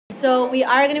So we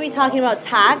are going to be talking about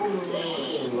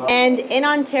tax. And in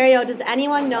Ontario, does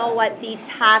anyone know what the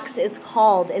tax is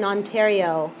called in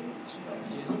Ontario?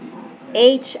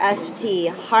 HST,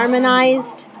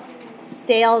 Harmonized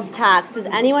Sales Tax. Does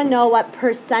anyone know what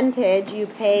percentage you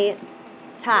pay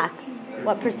tax?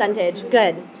 What percentage?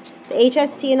 Good. The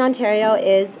HST in Ontario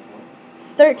is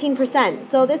 13%.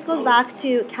 So this goes back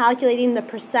to calculating the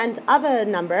percent of a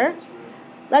number.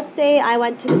 Let's say I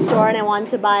went to the store and I wanted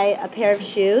to buy a pair of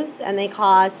shoes and they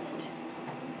cost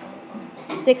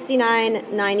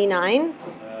 $69.99.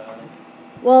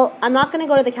 Well, I'm not going to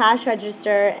go to the cash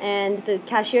register and the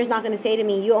cashier is not going to say to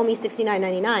me, you owe me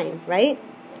 $69.99, right?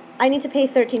 I need to pay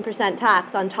 13%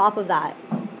 tax on top of that.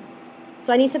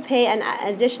 So I need to pay an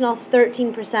additional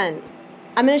 13%.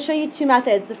 I'm going to show you two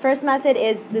methods. The first method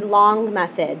is the long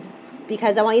method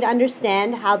because I want you to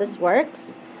understand how this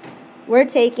works. We're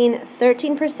taking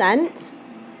 13%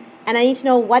 and I need to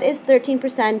know what is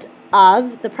 13%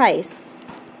 of the price.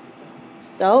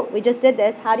 So we just did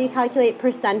this. How do you calculate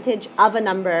percentage of a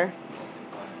number?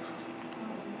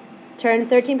 Turn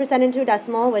 13% into a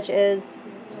decimal, which is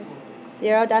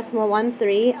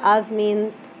 0.13. Of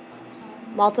means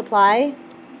multiply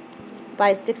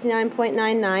by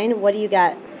 69.99. What do you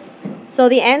get? So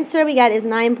the answer we get is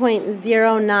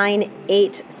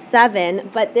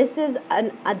 9.0987, but this is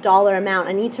a dollar amount.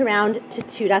 I need to round to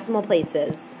 2 decimal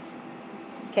places.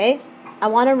 Okay? I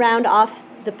want to round off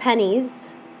the pennies.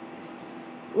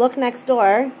 Look next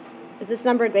door. Is this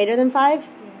number greater than 5?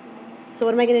 So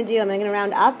what am I going to do? Am I going to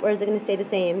round up or is it going to stay the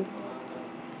same?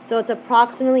 So it's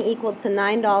approximately equal to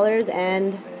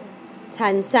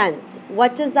 $9.10.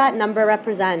 What does that number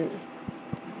represent?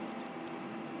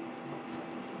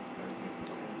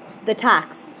 The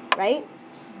tax, right?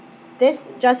 This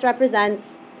just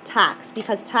represents tax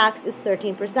because tax is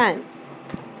 13%.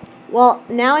 Well,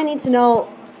 now I need to know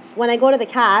when I go to the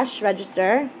cash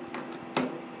register,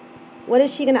 what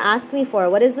is she going to ask me for?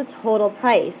 What is the total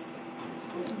price?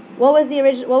 What was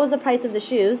the price of the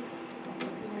shoes?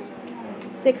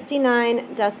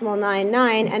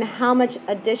 69.99. And how much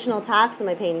additional tax am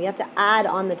I paying? You have to add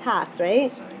on the tax,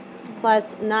 right?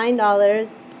 Plus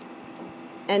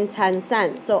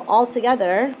 $9.10. So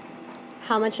altogether,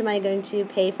 how much am I going to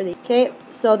pay for the? Okay,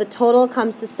 so the total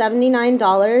comes to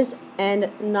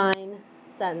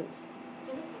 $79.09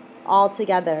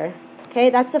 altogether. Okay,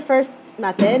 that's the first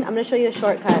method. I'm going to show you a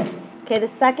shortcut. Okay, the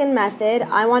second method,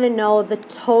 I want to know the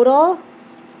total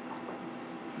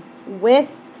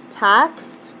with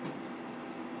tax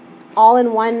all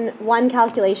in one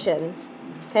calculation.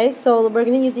 Okay, so we're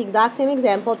going to use the exact same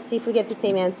example to see if we get the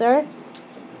same answer.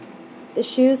 The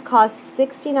shoes cost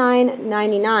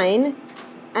 $69.99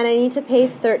 and I need to pay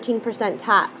 13%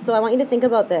 tax. So I want you to think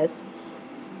about this.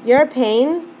 You're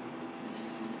paying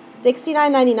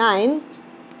 $69.99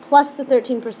 plus the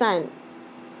 13%.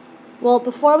 Well,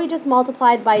 before we just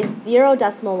multiplied by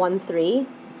 0.13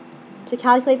 to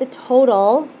calculate the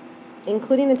total,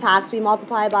 including the tax, we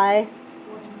multiply by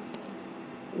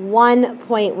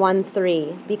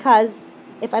 1.13 because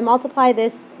if I multiply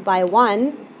this by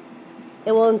 1,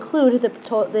 it will include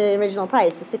the original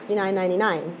price, the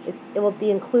 $69.99. It will be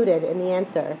included in the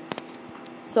answer.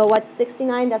 So what's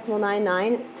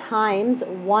 69.99 times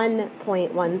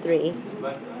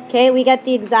 1.13? Okay, we get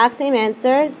the exact same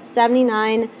answer,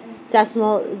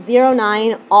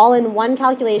 79.09, all in one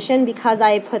calculation because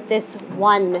I put this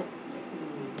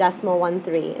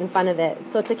 1.13 in front of it.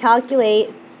 So to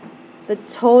calculate the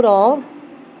total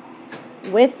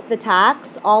with the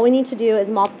tax, all we need to do is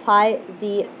multiply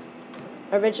the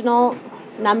original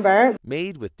number.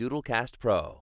 Made with Doodlecast Pro.